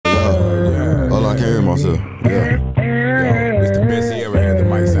myself. Yeah. Yo, it's the best he ever had the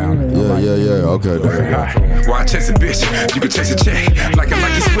mic sounding. Yeah. Okay. Why I chase a bitch? You can chase a check. Like you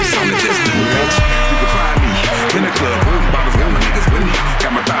switch on the just do it, bitch. You can find me in the club. Boom, bottles, got my niggas with me.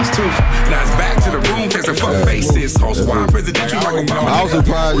 Got my thoughts too. Now it's back to the room, chasing fuck faces. Whole squad, presidential like Obama. I was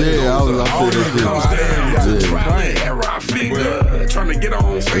surprised, yeah. I was trying to get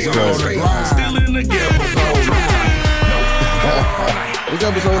on stage. Still in the game. It's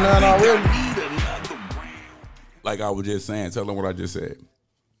episode 9 already. Like I was just saying, tell them what I just said.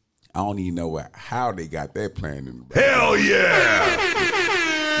 I don't even know how they got that plan in the back. Hell yeah!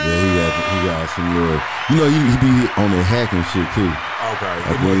 Yeah, he got some little. You know, he be on the hacking shit too. Okay,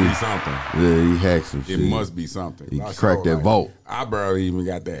 it must be something. Yeah, he hacked some shit. It must be something. He cracked that vault. I barely even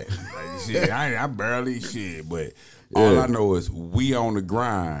got that. Like, shit, I barely shit. But all I know is we on the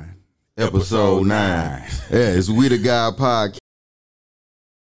grind. Episode 9. Yeah, it's We the God podcast.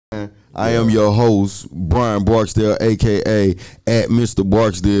 I am your host, Brian Barksdale, a.k.a. at Mr.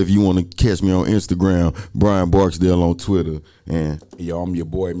 Barksdale. If you want to catch me on Instagram, Brian Barksdale on Twitter. And yo, I'm your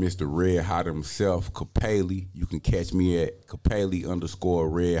boy, Mr. Red Hot himself, Capaley. You can catch me at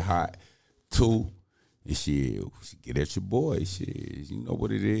Capaley_Red Hot 2. And shit, get at your boy. Shit, you know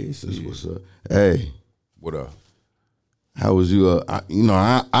what it is. Shit. What's up? Hey. What up? How was you? I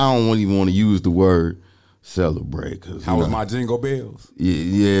don't even want to use the word celebrate. How was my jingle bells?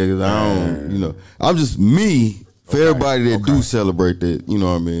 Yeah, because I don't, I'm just me. For everybody that do celebrate that, you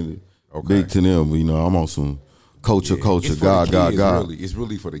know what I mean? Big to them, but, I'm on some culture, God. Really. It's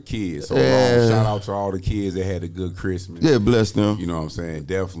really for the kids. So shout out to all the kids that had a good Christmas. Yeah, bless them. You know what I'm saying?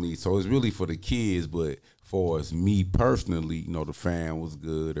 Definitely. So it's really for the kids, but for us, me personally, the fam was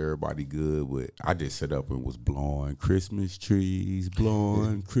good, everybody good, but I just set up and was blowing Christmas trees.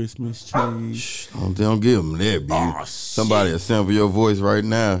 Don't give them that, B. Somebody will sample your voice right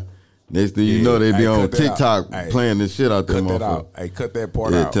now. Next thing you know, they be on TikTok playing this shit out there. Cut that out. Hey, cut that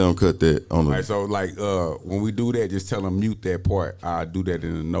part out. Yeah, tell them cut that. On the so when we do that, just tell them mute that part. I do that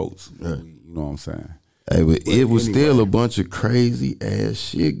in the notes. You know what I'm saying? Hey, but it was still a bunch of crazy ass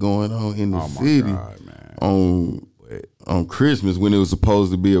shit going on in the city. God, man. On Christmas when it was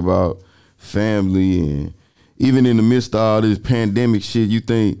supposed to be about family, and even in the midst of all this pandemic shit, you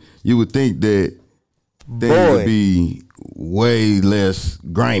would think that things would be way less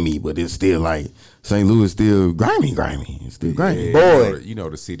grimy, but it's still like St. Louis still grimy. It's still grimy.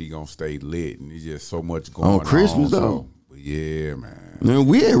 The city gonna stay lit, and there's just so much going on Christmas though. But yeah, man.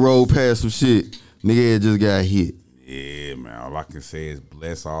 We had rolled past some shit. Nigga had just got hit. Yeah, man. All I can say is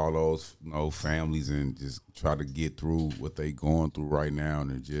bless all those families and just try to get through what they going through right now,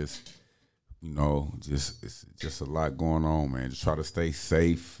 and just it's just a lot going on, man. Just try to stay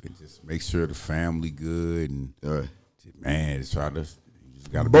safe and just make sure the family good, and just try to. You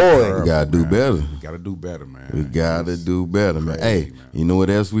gotta we gotta do better. We gotta do better, man. We gotta do better, man. Hey, you know what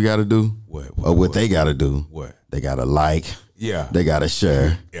else we gotta do? What they gotta do? What? They gotta like. Yeah. They gotta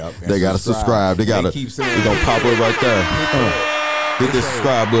share. Yep. They gotta subscribe. They gotta. They gonna pop up right there. Hit the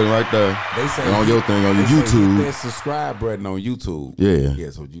subscribe button right there. They say on your thing on your YouTube. Hit that subscribe button on YouTube. Yeah.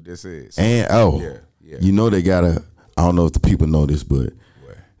 Yeah. So you just said. And they gotta. I don't know if the people know this, but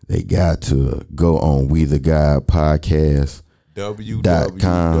they got to go on We the God Podcast.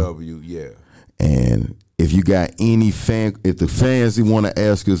 www. Yeah. And if you got if the fans want to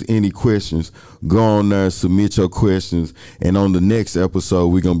ask us any questions, go on there, submit your questions, and on the next episode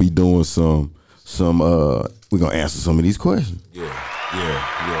we're gonna be doing we're gonna answer some of these questions. Yeah.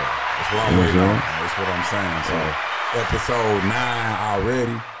 That's what I'm waiting on. That's what I'm saying. So episode 9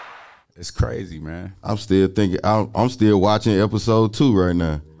 already. It's crazy, man. I'm still thinking. I'm still watching episode 2 right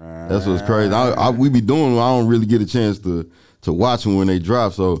now. Man. That's what's crazy. We be doing. I don't really get a chance to watch them when they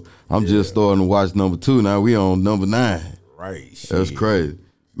drop, so I'm just starting to watch number 2 now. We on number 9. Right. That's crazy,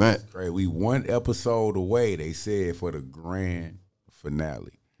 man. Great. We one episode away, they said, for the grand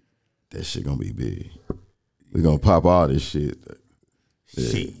finale. That shit gonna be big. We gonna pop all this shit.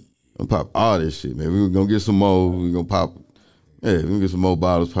 Shit. Gonna pop all this shit, man. We gonna get some more. We gonna pop. Yeah, we gonna get some more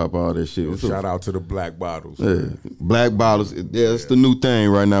bottles. Pop all that shit. Shout out to the black bottles. Yeah, black bottles. Yeah, it's the new thing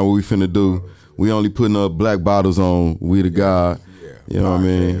right now. What we finna do. We only putting up black bottles on We the God. Yeah. You know what I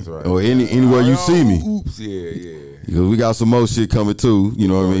mean? Right. Or anywhere you see me. Oops, yeah. Because we got some more shit coming too. You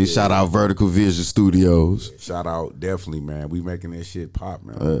know what I mean? Shout out Vertical Vision Studios. Shout out, definitely, man. We making that shit pop,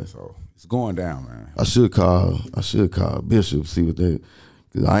 man. So it's going down, man. I should call Bishop, see what they.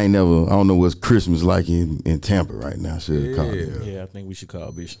 Cause I don't know what's Christmas like in Tampa right now. I should call him. Yeah, I think we should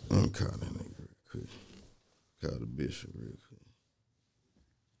call Bishop. I'm call that nigga real quick. Call the Bishop real quick.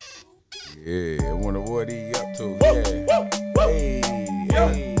 Yeah, I wonder what he up to. Yeah.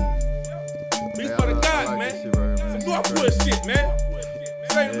 Hey. Beast for the God. bullshit, man.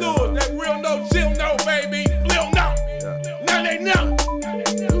 St. Louis, that real no Jim no, baby. Lil no. Now they know.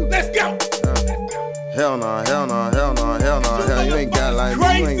 Let's go. Hell no, hell no, hell no, hell no, hell. You ain't got like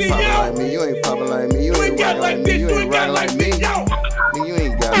me, you ain't poppin' like me, you ain't poppin' like me, you ain't got like me, you ain't riding like me. You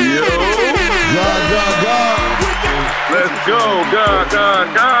ain't got me. God. Let's go,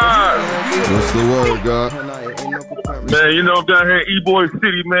 God. What's the word, God? Man, you know I'm down here in E-Boy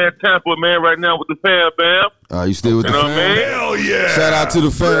City, man, Tampa, man, right now with the fam, bam. You still with the You know fam? what I mean? Hell yeah. Shout out to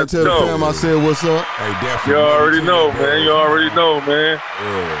the fam. Let's Tell the go. fam I said what's up. Hey, You definitely. already know, man. You already know, man.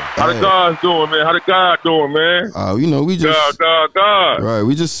 Yeah. How the God's doing, man? How the God doing, man? You know, we just God. right.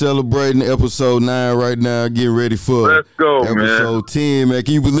 We just celebrating episode 9 right now, getting ready for Let's go, man. episode 10, man.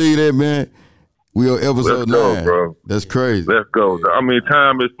 Can you believe that, man? We on episode Let's go, 9, bro. That's crazy. Let's go. I mean,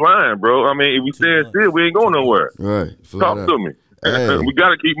 time is flying, bro. I mean, if we stand still, we ain't going nowhere. Right. Flat Talk out. to me. Hey. We got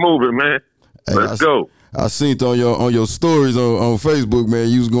to keep moving, man. Hey, Let's go. I seen it on your stories on Facebook, man.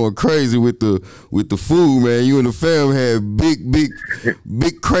 You was going crazy with the food, man. You and the fam had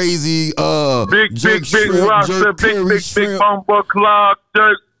big crazy Big shrimp, lobster, jerk curry big shrimp. bumper clock,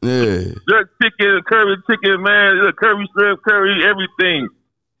 jerk Yeah. chicken, curry chicken, man, curry shrimp, curry, everything.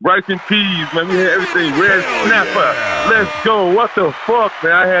 Rice and peas, man. We had everything. Red snapper. Let's go. What the fuck,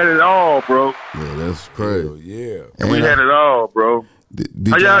 man? I had it all, bro. Yeah, that's crazy. Hell yeah. And We had it all, bro.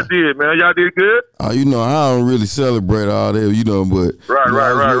 How y'all did, man? Y'all did good? You know, I don't really celebrate all that, you know, but Right, you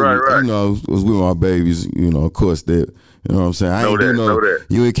know, right. You know, I was with my babies, you know, of course that. You know what I'm saying? I Know ain't that, do no. know that.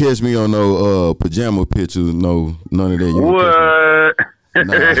 You ain't catch me on no pajama pictures, no none of that. You ain't catch me. What?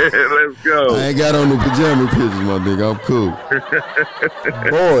 Let's go. I ain't got on the pajama pictures, my nigga. I'm cool.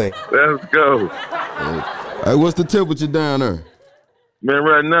 Boy. Let's go. Hey, what's the temperature down there? Man,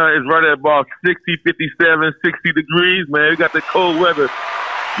 right now it's right at about 60, 57, 60 degrees, man. We got the cold weather.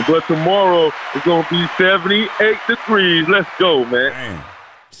 But tomorrow it's going to be 78 degrees. Let's go, man. Damn.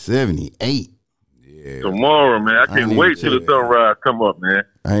 78. Yeah. Tomorrow, man. I I can't ain't wait even till the sunrise come up, man.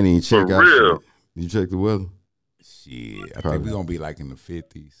 I ain't even check For out real. shit. You check the weather? Shit. I Probably. think we're going to be like in the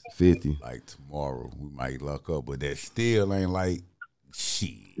 50s. 50. Like tomorrow. We might luck up, but that still ain't like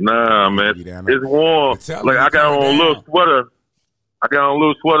shit. Nah, man. Be down there. It's warm. Tell Like, me I got coming on a little down. sweater.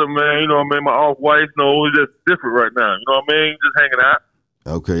 Man. You know what I mean? My off-white, you know, it's just different right now. You know what I mean? Just hanging out.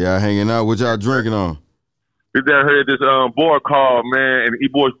 Okay, y'all hanging out. What y'all drinking on? We down here at this bar called, man, in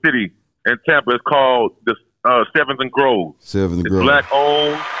E-Boy City in Tampa. It's called the 7th and Grove. 7th and It's Grove. black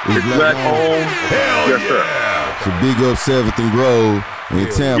owned. It's black owned. Hell Yes, sir. yeah. So big up 7th and Grove in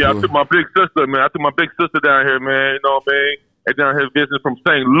Tampa. Yeah, I took my big sister, man. I took my big sister down here, man. You know what I mean? And down here visiting from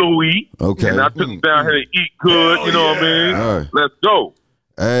St. Louis. Okay. And I took them down here to eat good. Hell you know what I mean? All right. Let's go.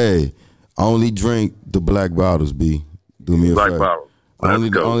 Hey, only drink the black bottles, B. Do me a Black favor. bottle. Let's Only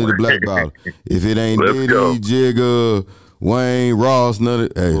go. the black bottle. If it ain't Let's Diddy, go. Jigga, Wayne, Ross, none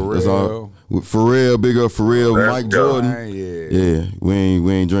of hey, that's all. With Pharrell, big up Pharrell, Let's Mike go. Jordan. Yeah. Yeah, we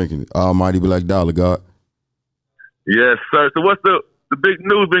ain't drinking it. Almighty Black Dollar, God. Yes, sir. So what's the big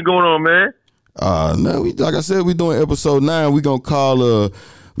news been going on, man? No, like I said, we doing episode 9. We gonna call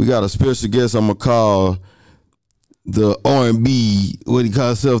we got a special guest. I'm gonna call the R&B, what he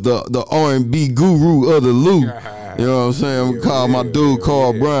calls himself, the R&B guru of the loop. You know what I'm saying? I'm gonna call my dude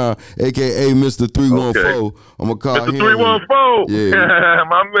Carl Brown, aka Mr. 314. I'm gonna call Mr. him. 314. Yeah.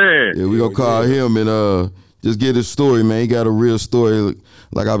 My man. Yeah, we gonna call him and just get his story, man. He got a real story.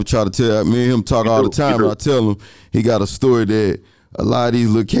 Like I would try to tell, me and him talk all the time, and I tell him he got a story that a lot of these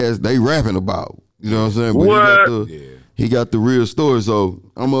little cats they rapping about. You know what I'm saying? But What? he got the real story. So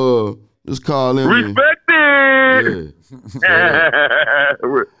I'm just call him. Respect it.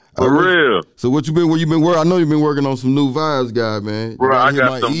 Yeah. For real. So where you been working? I know you've been working on some new vibes, guy, man. You Bro, gotta I hit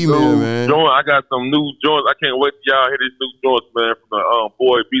got my some email, new man. joints. I got some new joints. I can't wait till y'all hear these new joints, man, from the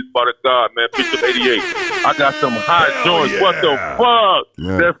boy Beats by the God, man, Bishop 88. I got some hot joints. yeah. What the fuck?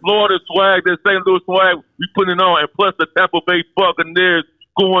 Yeah. That Florida swag, that St. Louis swag, we putting it on, and plus the Tampa Bay Buccaneers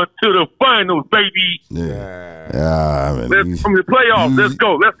going to the finals, baby. Yeah, man. Let's from the playoffs. Let's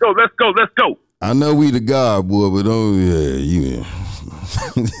go. Let's go. Let's go. Let's go. I know we the God, boy, but you.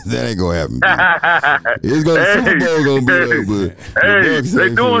 That ain't gonna happen. It's gonna Super Bowl gonna be there, but Hey,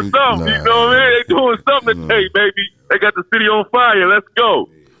 they doing something. You know what I mean? They doing something today, baby. They got the city on fire. Let's go.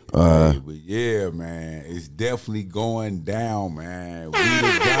 But yeah, man, it's definitely going down, man. We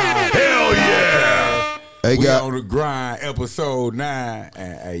the God. Hell yeah. Hey, We God. on the grind, episode 9.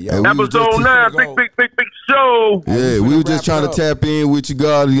 And, hey, yo, Hey, we was just Episode 9, go. big show. Yeah, we were just trying to tap in with you,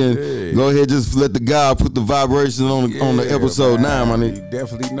 God, and Yeah. go ahead, just let the God put the vibration on the episode 9, my You nigga.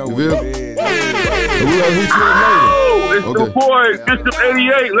 definitely know You what feel? it is. And we gonna hit you up later. It's your boy, Bishop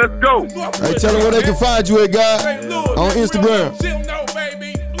 88. Let's go. Hey, tell them where they can find you at, God, on Instagram.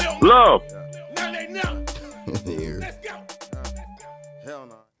 Love. Hell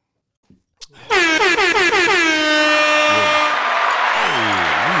no.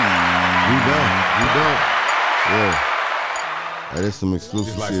 We done. Yeah. Hey, that's some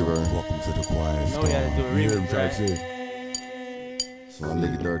exclusive shit, bro. Welcome to the quiet No, you had to do a remix, right? So my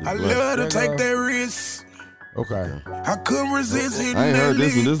nigga Dirty I Black. love to take that risk. Okay. I couldn't resist hitting I ain't heard that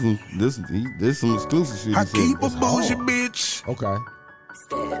this one. lick. This some exclusive shit. I He said. keep a bullshit bitch, Okay.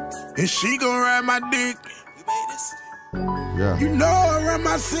 and she gon' ride my dick. Yeah. You know I run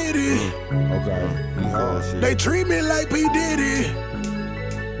my city. Okay. They treat me like P. Diddy.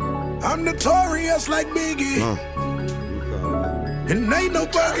 I'm notorious like Biggie. And ain't no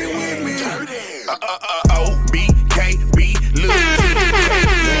fucking with me. O-B-K-B, look.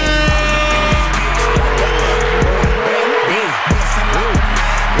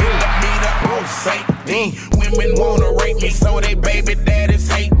 Women wanna rape me, so they baby daddies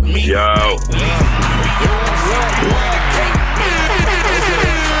hate me. Yo.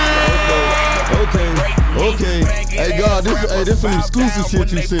 Okay. Hey, God, this some exclusive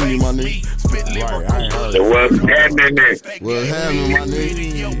shit you sent me, my nigga. Right, I ain't heard it. What's happening there? What's happening, my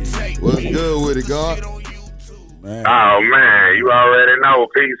nigga? What's good with it, God? Man. Oh, man. You already know.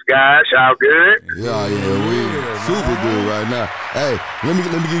 Peace, guys. Y'all good? Yeah, we super good right now. Hey, let me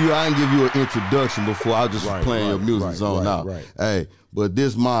give you. I didn't give you an introduction before. I was just playing your music zone out. Right. Hey, but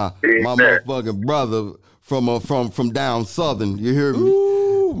this my motherfucking brother from down southern. You hear me?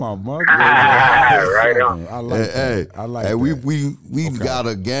 Ooh, my mother. Right on. I like that. I like that. We got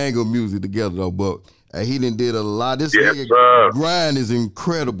a gang of music together though, but he done did a lot. This nigga grind is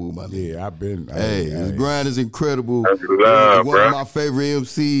incredible, my nigga. Yeah, I've been. His grind is incredible. That's love, one of my favorite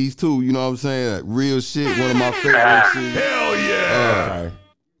MCs too. You know what I'm saying? Like, real shit. One of my favorite MCs. Hell yeah.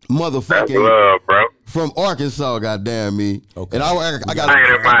 Motherfucking That's love, bro. from Arkansas, goddamn me. Okay. And I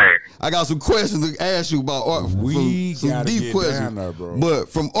got some questions to ask you about some deep questions. There, bro. But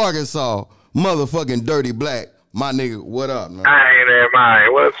from Arkansas, motherfucking Dirty Black, my nigga, what up, man? I ain't in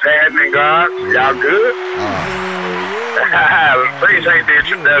mind. What's happening, guys? Y'all good? Appreciate the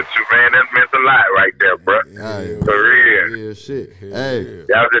introduction, man. That meant a lot right there, bro. For real. Real shit. Hey.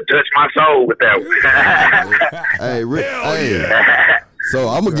 Y'all just touched my soul with that one. So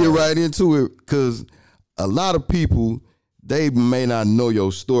I'm going to get right into it because a lot of people, they may not know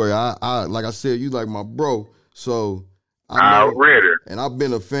your story. I like I said, you like my bro. So I read it. And I've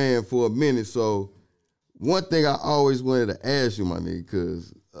been a fan for a minute. So one thing I always wanted to ask you, my nigga,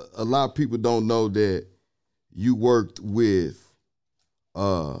 because a lot of people don't know that you worked with,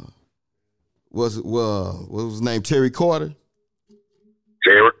 what was his name, Terry Carter?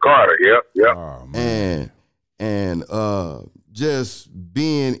 Terry Carter, yep. Oh, And just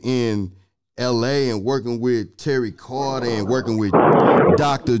being in LA and working with Terry Carter and working with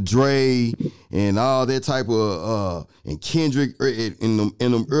Dr. Dre and all that type of and Kendrick in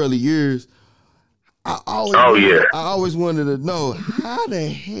them early years, I always wanted to know, how the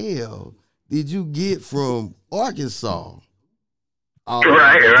hell did you get from Arkansas?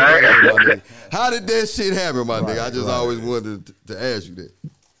 Right. How did that shit happen, my nigga? I just always wanted to ask you that.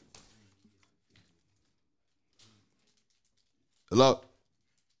 Hello?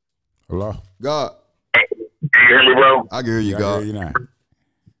 God. Can you hear me, bro? I can hear you, God. Yeah,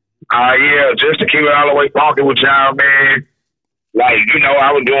 just to keep it all the way funky with y'all, man. Like, you know,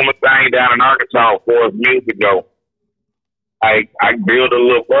 I was doing my thing down in Arkansas 4 years ago. I built a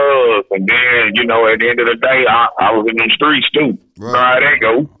little buzz, and then, you know, at the end of the day, I was in them streets too. Right. So how they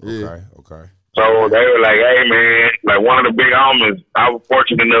go. Yeah. Okay. So they were like, hey, man, like one of the big homies, I was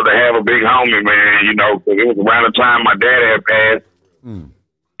fortunate enough to have a big homie, man, you know, because it was around the time my dad had passed. And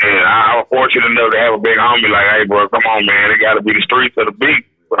I was fortunate enough to have a big homie like, hey, bro, come on, man, it got to be the streets or the beat.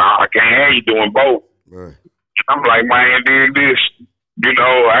 But I can't have you doing both. Right. I'm like, man, dig this. You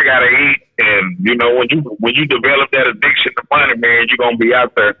know, I got to eat. And, you know, when you develop that addiction to money, man, you're going to be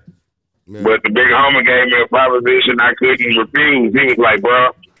out there. Yeah. But the big homie gave me a proposition I couldn't refuse. He was like,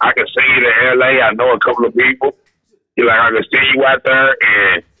 bro, I can send you to L.A. I know a couple of people. He's like, I can send you out there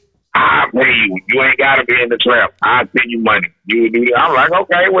and I'll pay you. You ain't got to be in the trap. I'll send you money. You do that. I'm like,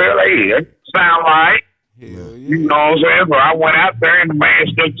 okay, well, hey, that sound right. Yeah. You know what I'm saying? So I went out there and the man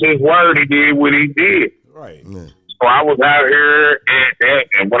stuck to his word. He did what he did. Right. Yeah. So I was out here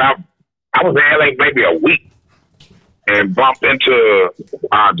and when I was in L.A. maybe a week and bumped into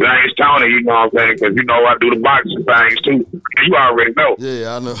James Tony, you know what I'm saying? Because, you know, I do the boxing things too. You already know.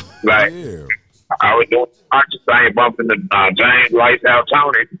 Yeah, I know. Like, I was doing the boxing thing, bumped into James Lights Out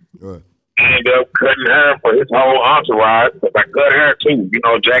Tony. Right. ended up cutting hair for his whole entourage. Cause I cut hair too. You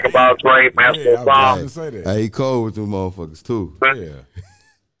know, Jack of all trades, master of song. Hey, he cold with them motherfuckers too. Yeah.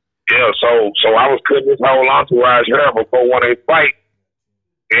 Yeah, so I was cutting his whole entourage hair before one of his fights.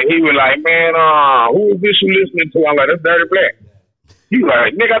 And he was like, man, who is this you listening to? I'm like, that's Dirty Black. He was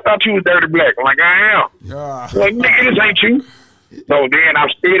like, nigga, I thought you was Dirty Black. I'm like, I am. Like, nigga, this ain't you. So then I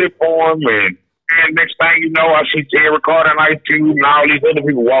spit it for him, and next thing you know, I see Terry Carter and Ice Cube and all these other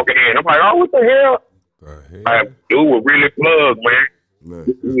people walking in. I'm like, oh, what the hell? Like, dude was really plugged, man.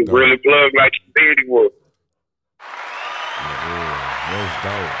 He was really plugged like you said he was. That's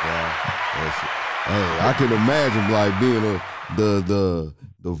dope, bro. Hey, I can imagine like being the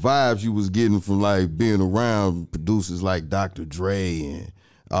vibes you was getting from like being around producers like Dr. Dre and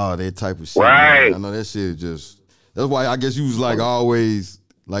all that type of shit. Right. Man. I know that shit just. That's why I guess you was like always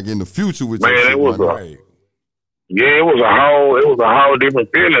like in the future with man. It was it was a whole different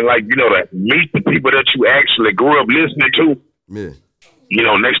feeling. Like, you know, to meet the people that you actually grew up listening to. Yeah. You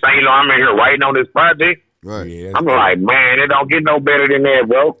know, next thing you know, I'm in here writing on this project. Right. Yeah, I'm like, man, it don't get no better than that,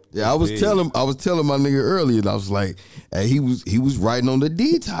 bro. Yeah, I was telling my nigga earlier, and I was like, hey, he was writing on the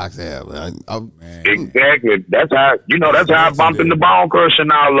Detox album. Exactly. That's how I bumped into Bone Crush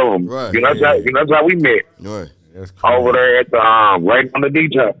and all of them. Right. That's how we met. Right. That's crazy. Over there at the right on the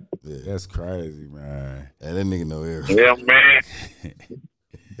Detox. Yeah. That's crazy, man. Hey, that nigga know everything. Yeah,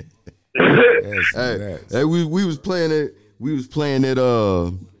 man. Hey, we was playing it. We was playing that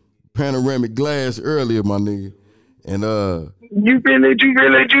Panoramic Glass earlier, my nigga, and you really,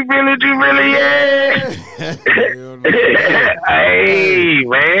 yeah. Hey,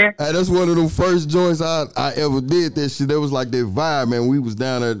 man. Hey, that's one of the first joints I ever did that shit. That was like that vibe, man. We was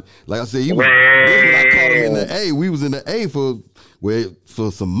down there, like I said, this was when I caught him in the A. We was in the A for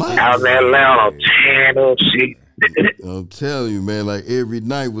some months. Out in Atlanta, channel shit. I'm telling you, man, like every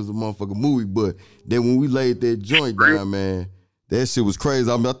night was a motherfucking movie. But then when we laid that joint down, man, that shit was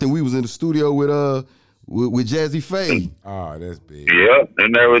crazy. I think we was in the studio with Jazzy Faye. Oh, that's big. Yeah,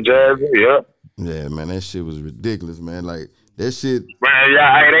 and there was Jazzy. Yeah. Yeah, man, that shit was ridiculous, man. Like that shit. Man,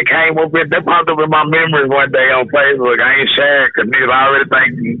 yeah, they came up with that popped up in my memories one day on Facebook. I ain't sharing because niggas already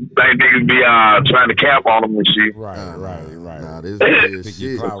think niggas be trying to cap on them and shit. Right. Nah, this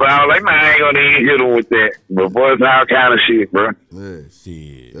shit. So I was like, man, I ain't gonna even hit them with that. But boy, it's all kind of shit, bro. Yeah,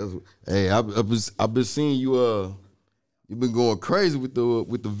 shit. Hey, I've been seeing you. You've been going crazy with the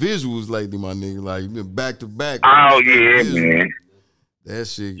visuals lately, my nigga. Like you've been back to back. Oh yeah, man. That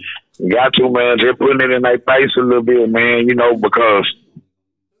shit. Got to, man. Just putting it in their face a little bit, man. You know, because,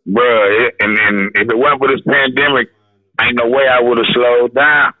 bruh, and then if it wasn't for this pandemic, ain't no way I would have slowed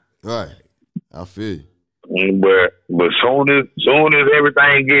down. Right. I feel you. But soon as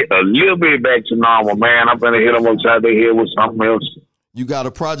everything get a little bit back to normal, man, I'm gonna hit them upside their head with something else. You got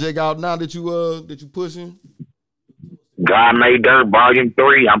a project out now that you pushing? God Made Dirt Volume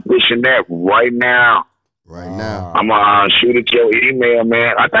 3. I'm pushing that right now. I'm gonna shoot it to your email,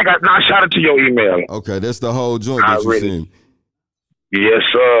 man. I think I shot it to your email. Okay, that's the whole joint that you seen. Yes,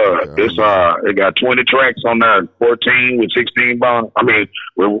 sir. Okay, it got 20 tracks on there, 14 with 16 bonus.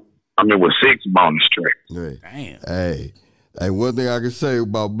 With 6 bonus tracks. Hey. Damn. Hey, one thing I can say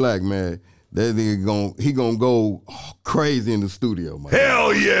about Black, man, that nigga gonna go crazy in the studio, man.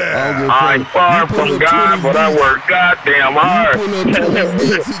 Hell yeah! I'm far from God, but I work goddamn hard. You pull up 20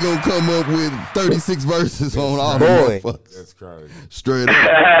 beats, he gonna come up with 36 verses on all the motherfuckers. That's crazy. Straight up.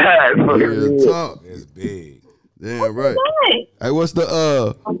 Real talk. That's big. Damn right. Hey, where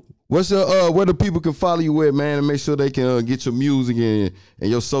the people can follow you at, man, and make sure they can get your music and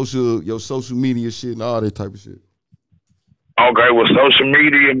your social media shit and all that type of shit. Okay, well, social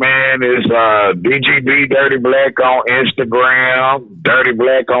media, man, is DGB Dirty Black on Instagram, Dirty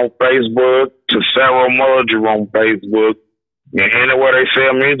Black on Facebook, Tercero Mudger on Facebook. And anywhere they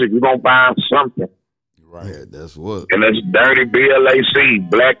sell music, you're going to find something. Right. Yeah, that's what. And it's Dirty BLAC,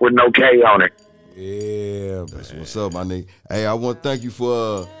 Black with no K on it. Yeah, that's what's up, my nigga. Hey, I want to thank you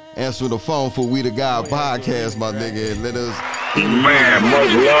for answering the phone for We the God podcast, my nigga, and let us. Man,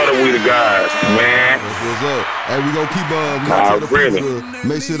 much love to We the God, man. What's up? Hey, we gonna keep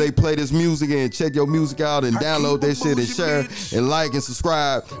make sure they play this music and check your music out and download that shit and share and like and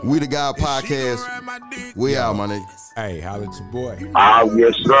subscribe. We the God podcast. We out, my nigga. Hey, holla at your boy.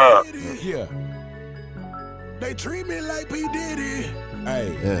 Yes, sir. Yeah. They treat me like P. Diddy.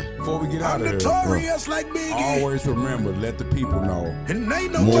 Hey, before we get out of here, notorious like Biggie. Always remember, let the people know. And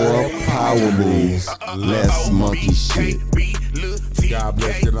ain't no more power moves, less monkey shit. God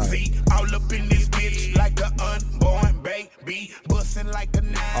bless. Good night. All up in this bitch like an unborn baby, bustin' like a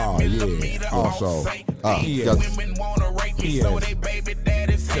 9mm. Also, women wanna rape me, so they baby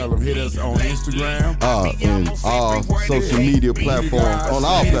daddies. Tell them hit us on Instagram. And all social media platforms, on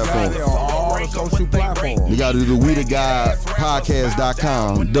all platforms. On all social platforms. You got to do the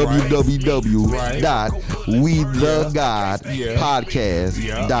WeTheGodPodcast.com,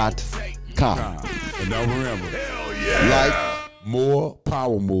 www.WeTheGodPodcast.com. And don't remember, Like, more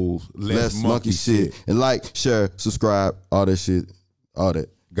power moves, less monkey shit. And like, share, subscribe, all that shit, all that.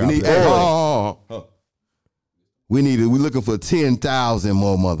 God We need, bless. we looking for 10,000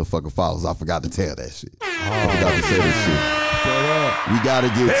 more motherfucking followers. I forgot to tell that shit. I forgot to say this shit. We gotta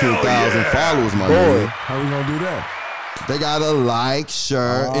get 10,000 followers, my boy. How we gonna do that? They gotta like,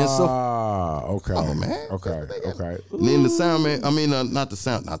 share, and subscribe. Okay. Oh, man. Okay. And then the sound man, not the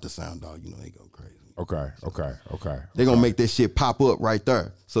sound dog. You know they go crazy. Okay. They gonna make that shit pop up right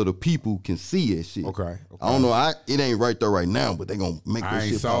there, so the people can see that shit. Okay. I don't know. It ain't right there right now, but they gonna make that I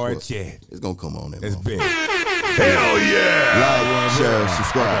ain't shit saw pop it up. yet. It's gonna come on there. It's big. Hell yeah! Like, share,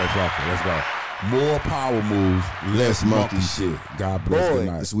 subscribe. Okay, fuck it. Let's go. More power moves, less monkey shit. God bless. Good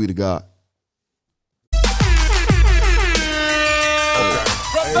night. It's We the God.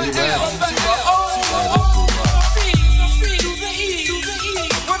 Hey,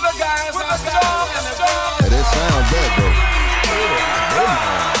 that sound back though.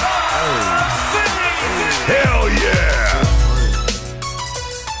 Hell yeah!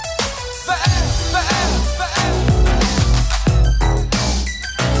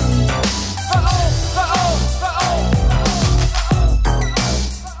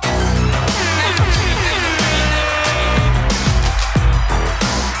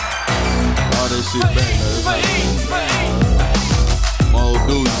 All that shit back though. My old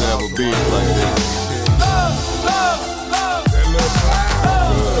dudes have a beard like that.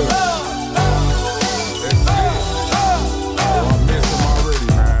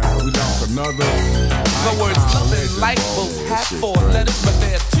 The words love and life both have 4 letters, but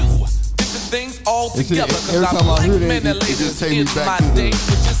they're 2 different things altogether. Every time I hear that, it just takes me back to when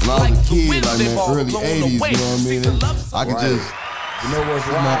I was a kid, like man, early 80s, you know what I mean? I could just, You know what's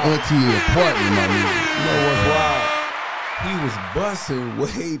my wild? auntie apartment, my man. You know what's wild? He was busting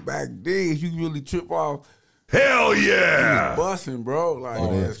way back then. You really trip off. Hell He yeah! was busting, bro. Like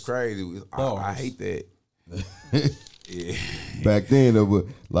that's crazy. I hate that. Yeah. Back then though, but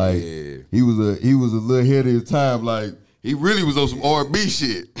like he was a little ahead of his time. Like he really was on some R&B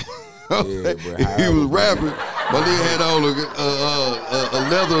shit. He was rapping, but he had on a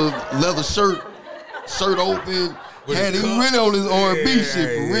leather shirt open. He really on his R&B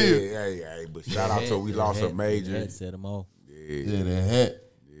shit for real. Hey, but shout out to we lost a major. That set him off. Yeah, that hat.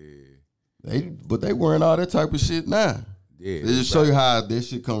 But they wearing all that type of shit now. Yeah, They just show you how that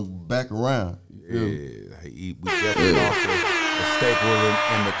shit come back around. You feel me? We definitely lost a staple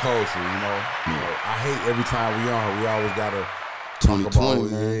in the culture, you know. I hate every time we on her, we always gotta talk 2020,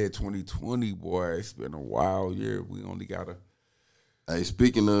 about man. 2020, boy. It's been a wild year. We only gotta. Hey,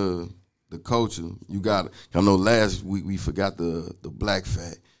 speaking of the culture, you got. I know last week we forgot the black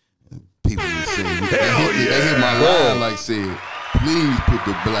fact. And people were saying, they hit my line like said, please put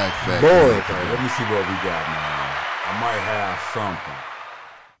the black fact. Okay, let me see what we got, man. I might have something.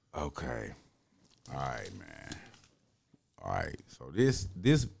 Okay. All right, man. All right. So this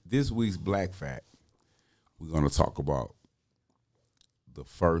week's black fact, we're gonna talk about the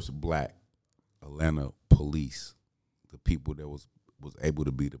first black Atlanta police, the people that was able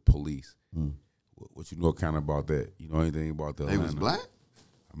to be the police. What you know kind of about that? You know anything about the They was black?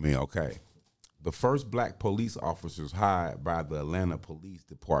 I mean, okay. The first black police officers hired by the Atlanta Police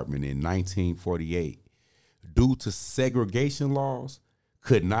Department in 1948, due to segregation laws,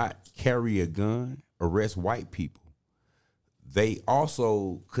 could not carry a gun, arrest white people. They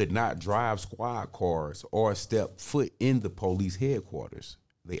also could not drive squad cars or step foot in the police headquarters.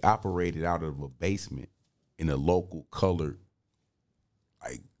 They operated out of a basement in a local colored,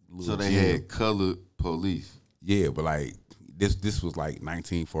 like, So they had colored police. yeah, but like this was like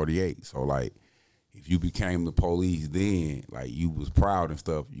 1948. So like, if you became the police then, like you was proud and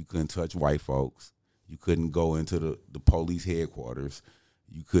stuff, you couldn't touch white folks. You couldn't go into the police headquarters.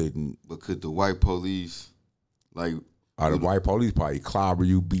 You couldn't. But could the white police, like, The white police probably clobber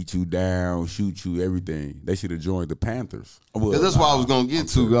you, beat you down, shoot you, everything. They should have joined the Panthers. Well, that's what I was gonna get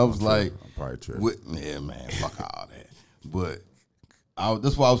to. I was like, I'm probably tripping. yeah, man, fuck all that. But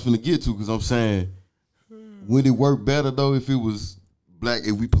that's what I was finna get to, because I'm saying, would it work better though if it was black,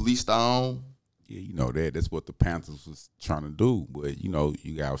 if we policed our own? Yeah, you know that's what the Panthers was trying to do. But you know,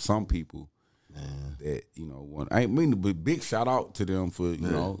 you got some people that I mean, but big shout out to them for you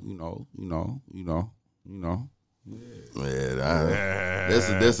know. Man,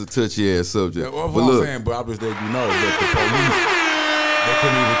 that's a touchy ass subject. That's what I'm saying, but I'm just letting you know that the police, they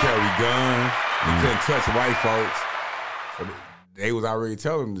couldn't even carry guns. They couldn't touch white folks. So they was already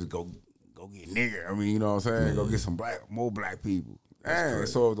telling them to go get nigger. I mean, you know what I'm saying? Go get some more black people. And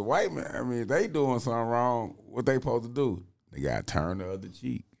so if the white man, I mean, they doing something wrong, what they supposed to do? They got to turn the other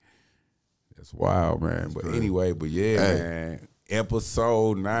cheek. That's wild, man. But anyway, man.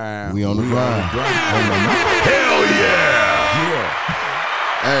 Episode 9. We on the grind. Hell yeah!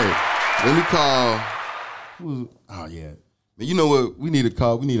 Hey, let me call. Oh yeah. You know what? We need to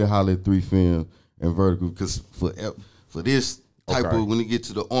call. We need to holler at 3 Films and Vertical because for this type of when we get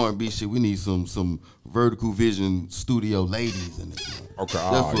to the R&B shit, we need some Vertical Vision studio ladies in it. Okay.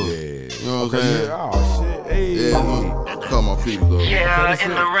 You know what I'm saying? Yeah. Oh shit. Hey. Yeah. Call my feet though. Yeah,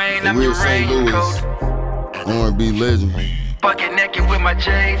 in the rain, I'm your St. Louis R&B legend. Bucket naked with my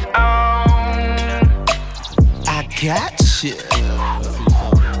J's on. I got you.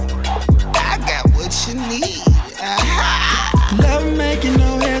 I got what you need. Love making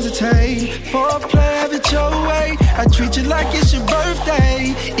no hesitate. Foreplay, have it your way. I treat you like it's your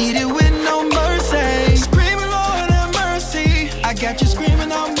birthday. Eat it with no mercy. Screaming, Lord have mercy. I got you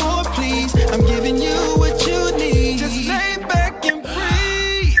screaming out more, please. I'm giving you what you need. Just lay back and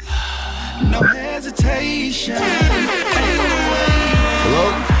breathe. No hesitation.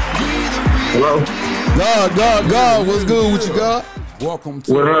 Hello? God, what's good with you, God? Welcome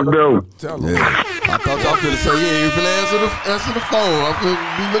to What up, though? Tell them. Yeah. I thought y'all finna say, yeah, you finna answer the phone. I'm finna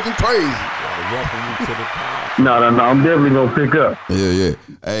be looking crazy. Welcome to the pod. No, I'm definitely gonna pick up. Yeah.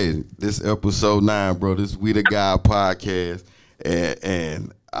 Hey, this episode 9, bro. This We the Guy podcast.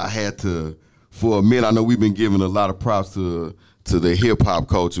 And I had to, for a minute, I know we've been giving a lot of props to the hip-hop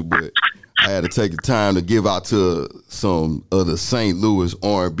culture, but I had to take the time to give out to some of the St. Louis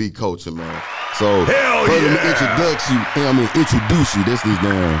R&B culture, man. So, introduce you.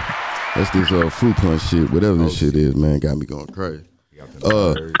 That's this fruit punch shit, whatever this shit is, man. Got me going crazy. I've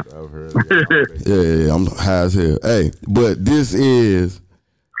heard. Yeah, I'm high as hell. Hey, but this is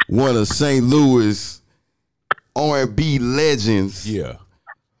one of St. Louis R&B legends. Yeah.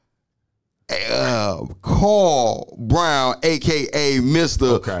 Carl Brown, a.k.a.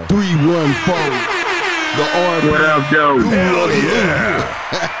 Mr. 314. The R&B. What up, Joe? Hell yeah.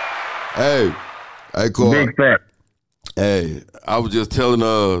 Hey, Carl. Big fact. Hey, I was just telling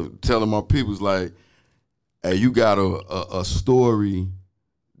my peoples, like, hey, you got a story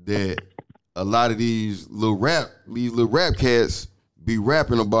that a lot of these little rap cats be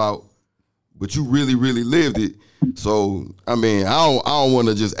rapping about, but you really, really lived it. So, I mean, I don't want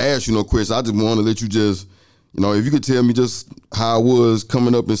to just ask you no questions. I just want to let you just, if you could tell me just how it was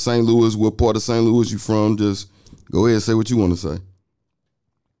coming up in St. Louis, what part of St. Louis you from, just go ahead and say what you want to say.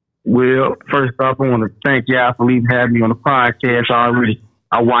 Well, first off, I want to thank y'all for having me on the podcast already.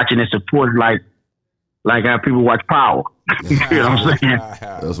 I'm watching and supporting like how people watch Power. You know what I'm saying?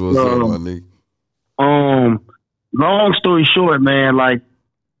 That's what's up, my nigga. Long story short, man, like,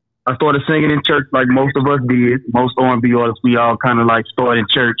 I started singing in church like most of us did. Most R&B artists, we all kind of like started in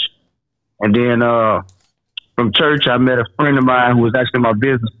church. And then from church, I met a friend of mine who was actually my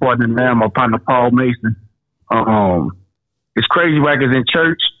business partner now, my partner Paul Mason. It's crazy, right? Because in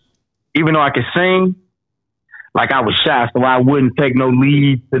church, even though I could sing, like I was shy, so I wouldn't take no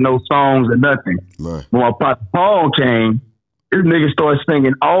lead to no songs or nothing. Right. When my partner Paul came, this nigga started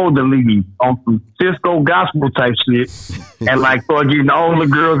singing all the leads on some Cisco gospel type shit, and like started getting all the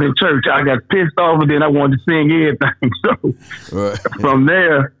girls in church. I got pissed off, and then I wanted to sing everything. So from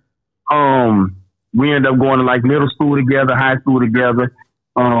there, we ended up going to like middle school together, high school together.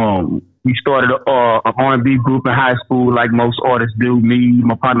 We started a R&B group in high school, like most artists do. Me,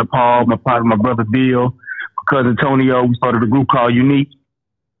 my partner Paul, my brother Bill, my cousin Tonio. We started a group called Unique,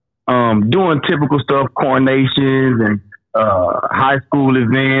 doing typical stuff, coronations and high school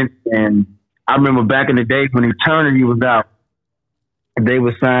events. And I remember back in the days when Eternity was out, they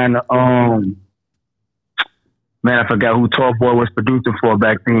were signed. Man, I forgot who Talk Boy was producing for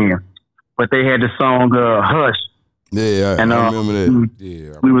back then, but they had the song "Hush." Yeah, I remember that.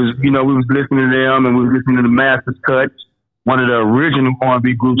 We was listening to them, and we was listening to the Masters Cut, one of the original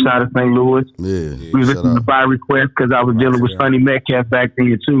R&B groups out of St. Louis. Yeah, we was listening to By Request because I was dealing with Sonny Metcalf back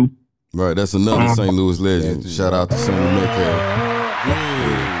then too. Right, that's another St. Louis legend. Shout out to Sonny Metcalf.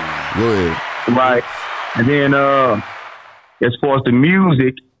 Yeah. Go ahead. Right, and then as far as the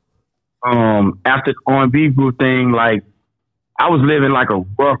music, after the R&B group thing, like I was living like a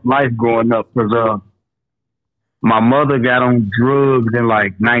rough life growing up because my mother got on drugs in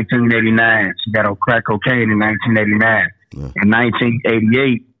like 1989. She got on crack cocaine in 1989. Yeah. In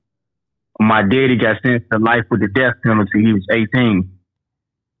 1988, my daddy got sentenced to life with the death penalty. He was 18.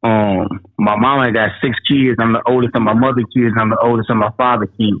 My mama got 6 kids. I'm the oldest of my mother's kids. I'm the oldest of my father's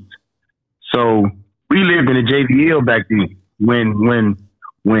kids. So we lived in the JVL back then when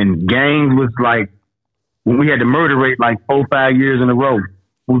gangs was like, when we had the murder rate like 4-5 years in a row.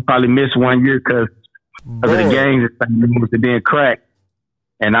 We probably missed 1 year because of the gangs and then crack.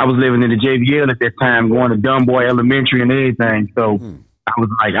 And I was living in the JVL at that time, going to Dumb Boy Elementary and everything. So I was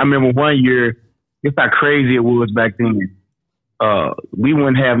like, I remember 1 year, just how crazy it was back then. We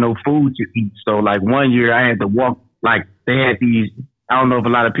wouldn't have no food to eat. So like 1 year I had to walk, like they had these, I don't know if a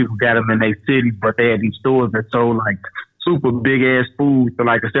lot of people got them in their cities, but they had these stores that sold like super big ass food. So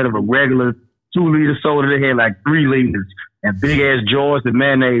like instead of a regular 2-liter soda, they had like 3 liters and big ass jars of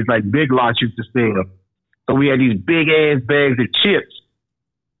mayonnaise, like Big Lots used to sell. So we had these big ass bags of chips.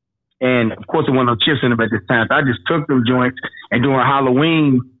 And of course there wasn't no chips in them at this time. So I just took them joints, and during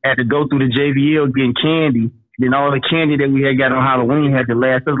Halloween, had to go through the JVL getting candy. Then all the candy that we had got on Halloween had to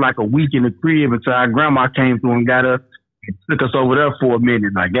last us like a week in the crib until our grandma came through and got us and took us over there for a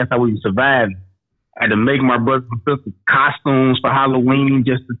minute. Like that's how we survived. I had to make my brother and sister costumes for Halloween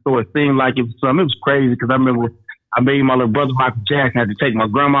just to sort of seem like it was something. It was crazy because I remember I made my little brother Michael Jackson. I had to take my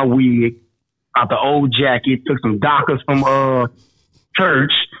grandma wig out the old jacket, took some Dockers from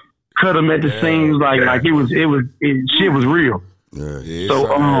church, cut them at the seams like shit was real. Yeah. So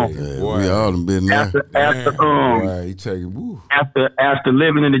we all done been there. After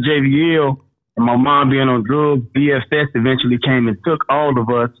living in the JVL and my mom being on drugs, BFS eventually came and took all of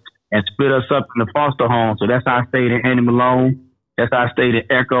us and split us up in the foster home. So that's how I stayed in Annie Malone. That's how I stayed in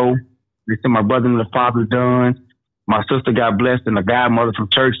Echo. They sent my brother and the father done. My sister got blessed and the godmother from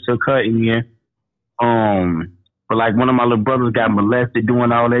church took her in. But like one of my little brothers got molested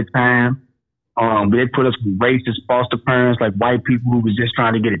during all that time. They put us with racist foster parents, like white people who was just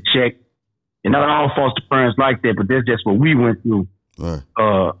trying to get a check. And not all foster parents like that, but that's just what we went through. Right.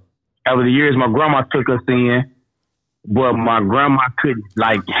 Over the years, my grandma took us in, but my grandma couldn't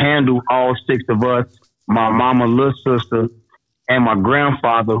like handle all 6 of us, my mama, little sister, and my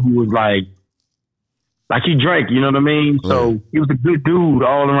grandfather, who was like he drank, you know what I mean? Right. So he was a good dude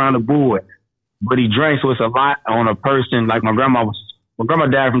all around the board, but he drank, so it's a lot on a person. Like my grandma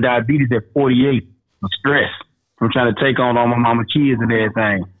died from diabetes at 48, of stress from trying to take on all my mama kids and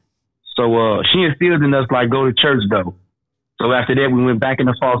everything. So she instilled in us like go to church though. So after that, we went back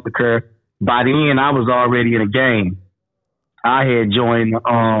into foster care. By the end, I was already in a gang. I had joined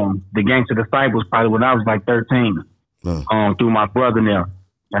the Gangs of Disciples probably when I was like 13 through my brother now.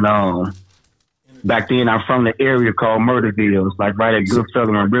 And back then, I'm from the area called Murderville. It's like right at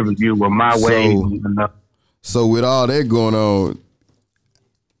Goodfellow and Riverview where my way. So with all that going on,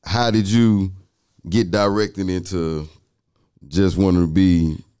 how did you get directed into just wanting to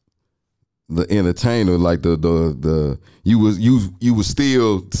be the entertainer? Like you was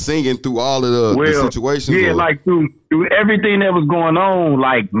still singing through all of the situations? Yeah, like through everything that was going on,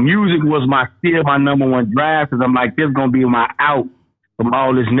 like music was still my number one drive, because I'm like, this is gonna be my out from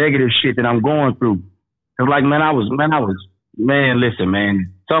all this negative shit that I'm going through. Cause like listen,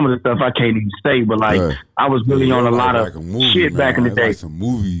 man, some of the stuff I can't even say, but like I was really on a lot of shit back in the day. Like some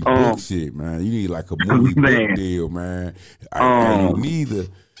movie book shit, man. You need like a movie book deal, man. You need to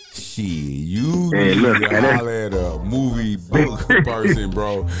holler at a movie book person,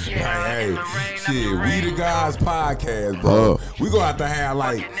 bro. Hey, shit, We the Gods podcast, bro. We gonna have to have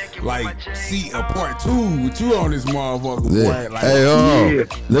like see a part 2 with you on this motherfucker, boy. Like,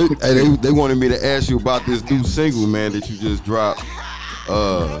 they wanted me to ask you about this new single, man, that you just dropped.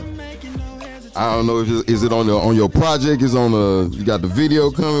 I don't know if is it on your project? Is you got the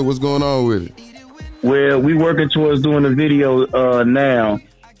video coming? What's going on with it? Well, we working towards doing the video now.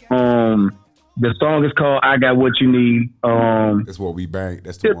 The song is called "I Got What You Need." That's what we bang.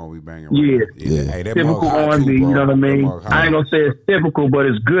 That's the one we banging. Yeah. Hey, that typical R&B. You know what I mean? I ain't gonna say it's typical, but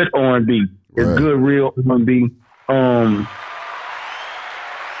it's good R&B. It's good, real R&B.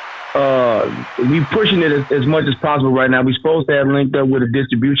 We pushing it as much as possible right now. We supposed to have linked up with a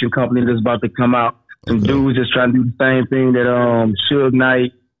distribution company that's about to come out. Some dudes just trying to do the same thing that Suge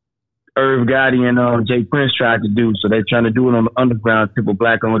Knight, Irv Gotti, and Jay Prince tried to do. So they're trying to do it on the underground type of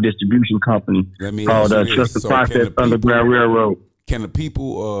black-owned distribution company called Trust the Process Underground Railroad. Can the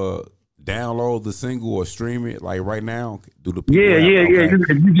people download the single or stream it like right now? Do the people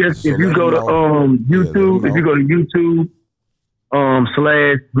If you go to YouTube, if you go to YouTube /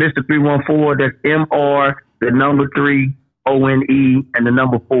 Mr. 314, that's MR the number 3 ONE and the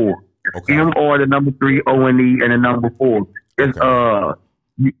number 4. MR the number 3 ONE and the number 4. It's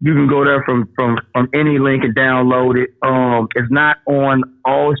you can go there from any link and download it. It's not on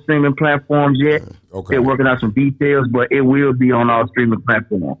all streaming platforms yet. Okay. They're working out some details, but it will be on all streaming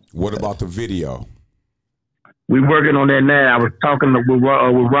platforms. What about the video? We're working on that now. I was talking with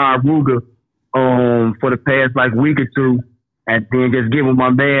Rod Ruger for the past like week or two, and then just giving my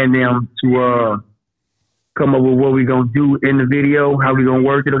man them to come up with what we're gonna do in the video, how we're gonna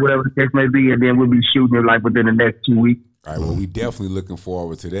work it, or whatever the case may be, and then we'll be shooting it like within the next 2 weeks. All right, well, we definitely looking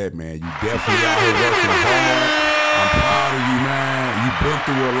forward to that, man. You definitely out here working hard. I'm proud of you, man. You've been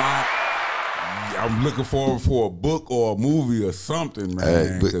through a lot. I'm looking forward for a book or a movie or something,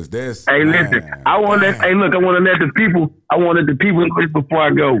 man. Because that's listen, I want to let the people know this before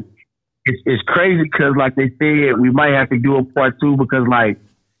I go. It's crazy because, like they said, we might have to do a part 2 because, like,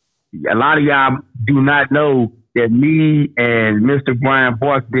 a lot of y'all do not know that me and Mr. Brian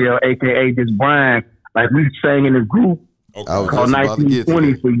Barksdale, aka just Brian, like we sang in a group called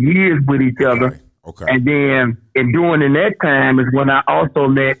 1920 for years with each other. Okay. And then in that time is when I also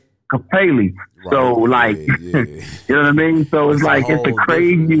met Capelli. Right. So like, you know what I mean? So it's like, it's a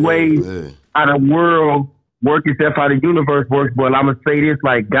crazy way how the world works itself, how the universe works. But I'm going to say this,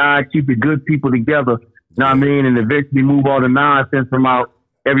 like, God keeping good people together, you know what I mean? And eventually move all the nonsense from out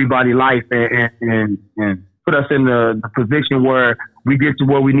everybody's life and put us in the position where we get to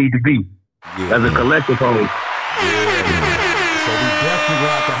where we need to be as a collective whole. Yeah. So we definitely going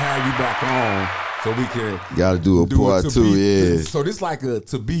to have to have you back on so we can gotta do a part 2, So this like a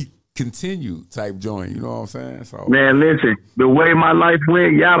to be continued type joint, you know what I'm saying? So man, listen, the way my life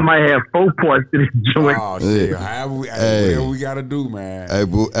went, y'all might have 4 parts to this joint. Oh shit, whatever we gotta do, man.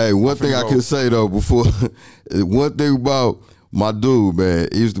 Hey, one thing I can say though before, one thing about my dude, man,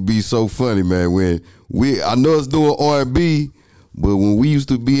 it used to be so funny, man. When I know it's doing R&B, but when we used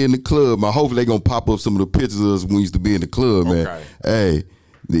to be in the club, man, hopefully they gonna pop up some of the pictures of us when we used to be in the club, man. Hey,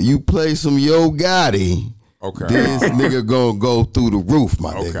 you play some Yo Gotti. Okay. This nigga gonna go through the roof,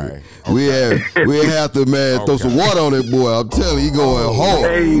 my nigga. We have to, man, throw some water on that boy. I'm telling you, he going hard.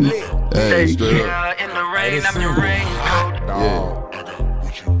 Hey, straight up. In the rain, I'm your rain.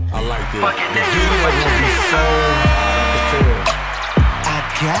 I like this. The video gonna be so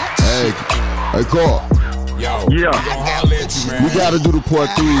hot. Hey, Carl. Yo, we gotta do the part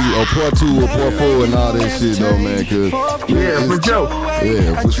 3 or part 2 or part 4 and all that shit though, man. Cause for sure.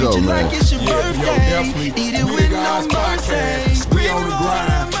 Yeah, for sure, man. Definitely. We the Guys Podcast. We on the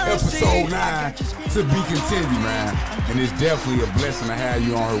grind. Episode 9 to be continued, man. And it's definitely a blessing to have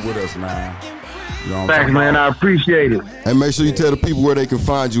you on here with us, man. You know Thanks, man. I appreciate it. And make sure you tell the people where they can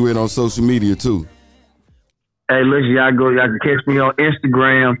find you on social media too. Hey, listen, y'all can catch me on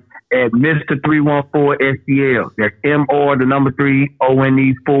Instagram at Mr. 314 STL. That's MR 3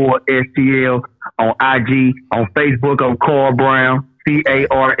 ONE 4 STL. On IG, on Facebook, on Carl Brown,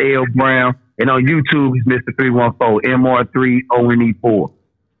 CARL Brown, and on YouTube is Mr. 314 MR 3 ONE 4.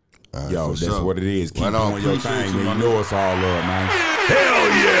 Yo, that's what it is. Keep doing your thing, man. You know it's all love, man. Hell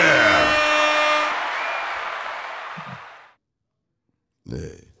yeah!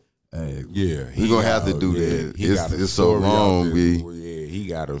 Hey, we gonna have to do that. It's so long, B. Yeah, he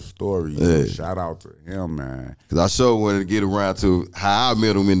got a story. Shout out to him, man. Cause I sure wanted to get around to how I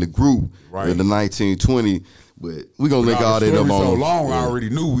met him in the group in the 1920. But we gonna link all that up on. So long, I already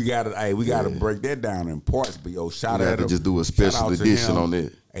knew we gotta break that down in parts. But yo, shout out to just do a special edition on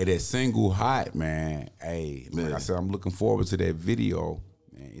that. Hey, that single hot, man. Hey, like I said, I'm looking forward to that video.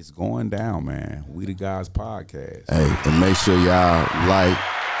 Man, it's going down, man. We the Guys Podcast. Hey, and make sure y'all like,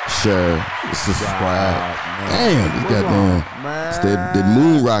 share, subscribe. Damn, you goddamn the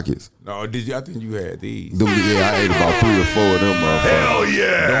moon rockets. No, did you? I think you had these. I ate about 3 or 4 of them. Hell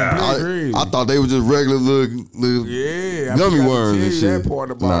yeah! I thought they were just regular little gummy worms and shit.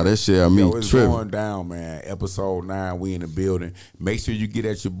 That shit, it's tripping. Going down, man. Episode 9, we in the building. Make sure you get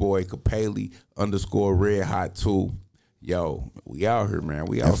at your boy Capelli _Red Hot 2. Yo, we out here, man.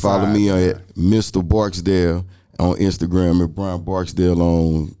 We outside. And follow me on Mr. Barksdale on Instagram and Brian Barksdale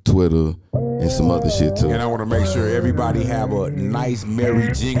on Twitter and some other shit too. And I want to make sure everybody have a nice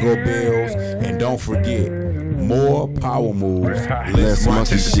merry jingle bells, and don't forget, more power moves, less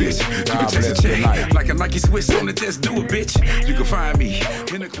monkey shit. God bless. Good night. Like a Nike Swiss on the just do it, bitch. You can find me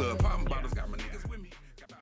in the club.